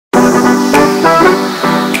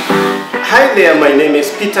Hi there, my name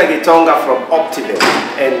is Peter Gitonga from Optiven,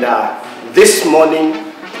 and this morning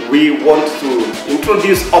we want to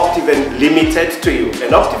introduce Optiven Limited to you.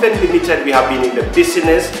 And Optiven Limited, we have been in the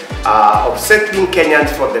business of settling Kenyans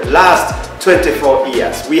for the last 24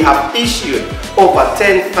 years. We have issued over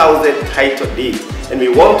 10,000 title deeds, and we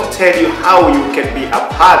want to tell you how you can be a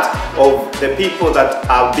part of the people that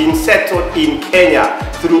are being settled in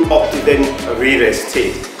Kenya through Optiven Real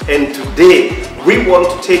Estate. And today we want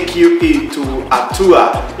to take you into a tour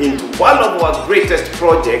into one of our greatest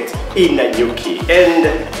projects in Nanyuki.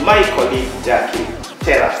 And my colleague Jackie,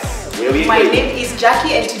 tell us where we are. My name is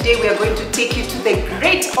Jackie, and today we are going to take you to the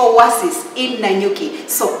Great Oasis in Nanyuki.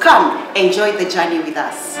 So come, enjoy the journey with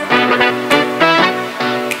us.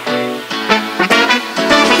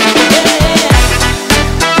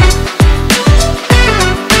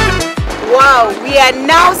 Wow, we are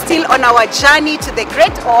now still on our journey to the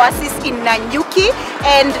Great Oasis in Nanyuki,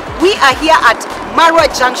 and we are here at Marwa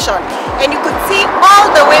Junction, and you could see all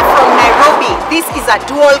the way from Nairobi. This is a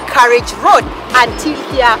dual carriage road until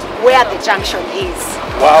here where the junction is.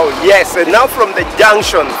 Wow, yes, and now from the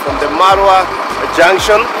junction, from the Marwa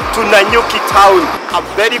Junction to Nanyuki town, a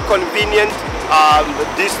very convenient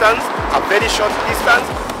distance, a very short distance.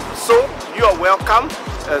 So you are welcome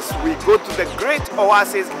as we go to the Great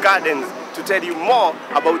Oasis Gardens to tell you more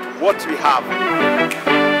about what we have.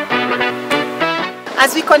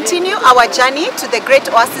 As we continue our journey to the Great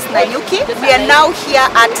Oasis Nanyuki, we are now here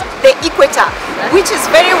at the equator, which is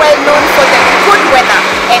very well known for the good weather,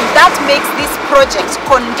 and that makes this project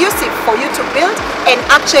conducive for you to build and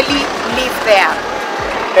actually live there.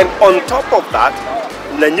 And on top of that,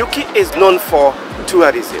 Nanyuki is known for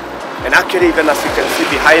tourism. And actually, even as you can see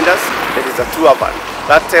behind us, there is a tour van.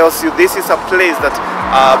 That tells you this is a place that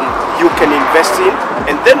you can invest in.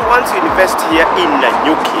 And then once you invest here in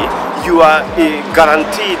Nanyuki, you are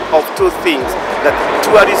guaranteed of two things. That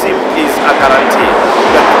tourism is a guarantee.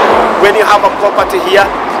 That when you have a property here,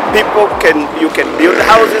 you can build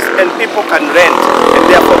houses and people can rent. And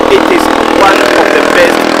therefore, it is one of the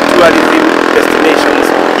best tourism destinations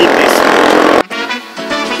in this region.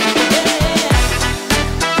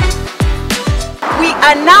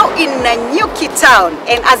 We are now in Nanyuki town,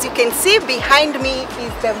 and as you can see behind me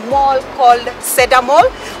is the mall called Cedar Mall,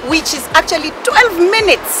 which is actually 12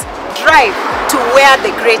 minutes drive to where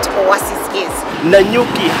the Great Oasis is.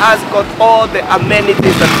 Nanyuki has got all the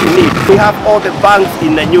amenities that you need. We have all the banks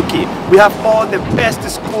in Nanyuki. We have all the best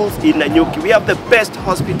schools in Nanyuki. We have the best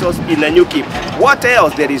hospitals in Nanyuki. What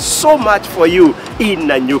else? There is so much for you in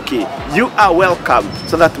Nanyuki. You are welcome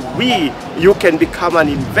so that you can become an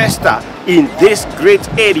investor in this great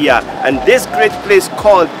area and this great place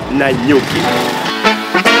called Nanyuki.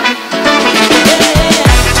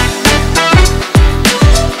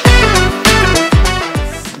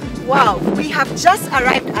 Wow, we have just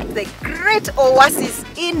arrived at the Great Oasis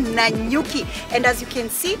in Nanyuki, and as you can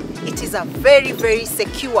see, it is a very, very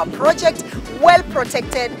secure project, well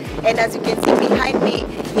protected, and as you can see behind me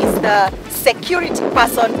is the security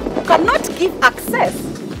person who cannot give access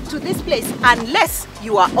to this place unless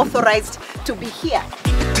you are authorized to be here.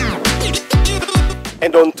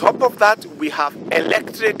 And on top of that, we have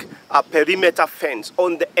electric perimeter fence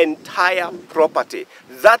on the entire property.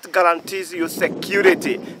 That guarantees you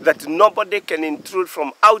security, that nobody can intrude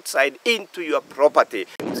from outside into your property.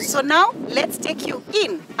 So now, let's take you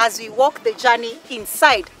in as we walk the journey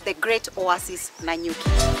inside the Great Oasis Nanyuki.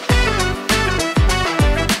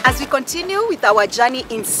 As we continue with our journey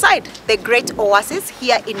inside the Great Oasis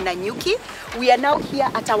here in Nanyuki, we are now here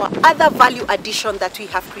at our other value addition that we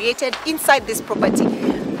have created inside this property.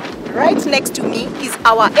 Right next to me is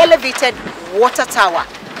our elevated water tower,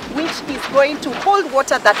 which is going to hold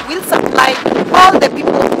water that will supply all the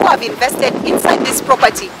people who have invested inside this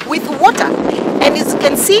property with water. And as you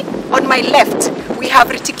can see on my left, we have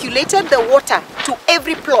reticulated the water to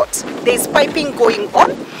every plot. There is piping going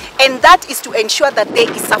on, and that is to ensure that there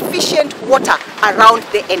is sufficient water around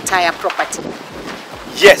the entire property.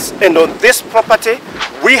 Yes, and on this property,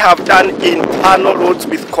 we have done internal roads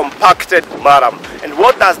with compacted maram. And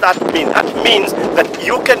what does that mean? That means that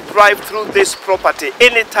you can drive through this property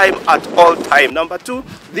anytime at all time. Number two,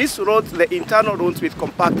 these roads, the internal roads with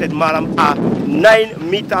compacted maram, are 9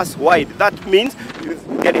 meters wide. That means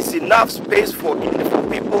there is enough space for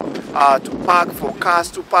people to park, for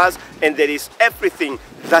cars to pass, and there is everything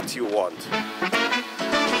that you want.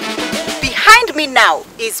 Behind me now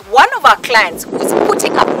is one of our clients who is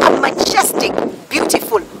putting up a majestic,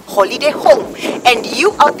 beautiful holiday home, and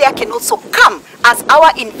you out there can also come as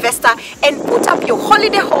our investor and put up your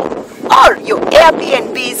holiday home or your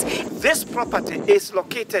Airbnbs This property is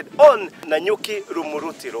located on Nanyuki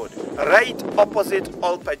Rumuruti Road, right opposite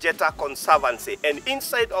Olpajeta Conservancy. And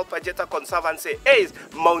inside Olpajeta Conservancy is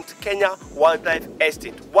Mount Kenya Wildlife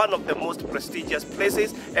Estate, one of the most prestigious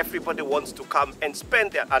places. Everybody wants to come and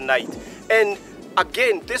spend there a night. And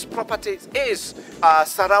again, this property is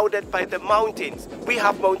surrounded by the mountains. We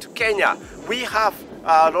have Mount Kenya, we have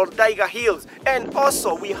Lolldaiga Hills, and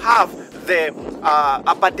also we have the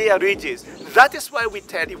Aberdare Ridges. That is why we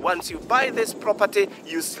tell you, once you buy this property,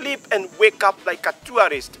 you sleep and wake up like a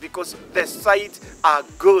tourist, because the sights are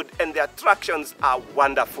good and the attractions are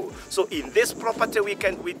wonderful. So in this property, we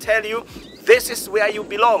tell you, this is where you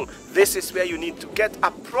belong. This is where you need to get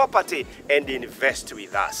a property and invest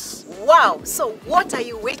with us. Wow, so what are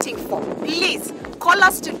you waiting for? Please call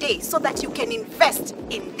us today so that you can invest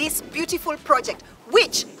in this beautiful project,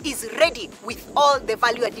 which is ready with all the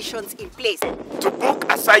value additions in place. To book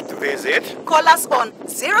a site visit, call us on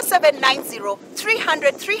 0790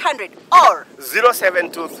 300 300 or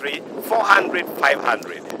 0723 400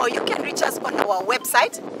 500. Or you can reach us on our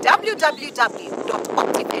website www.optiven.co.ke.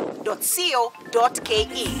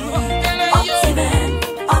 Optiven,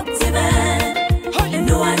 Optiven,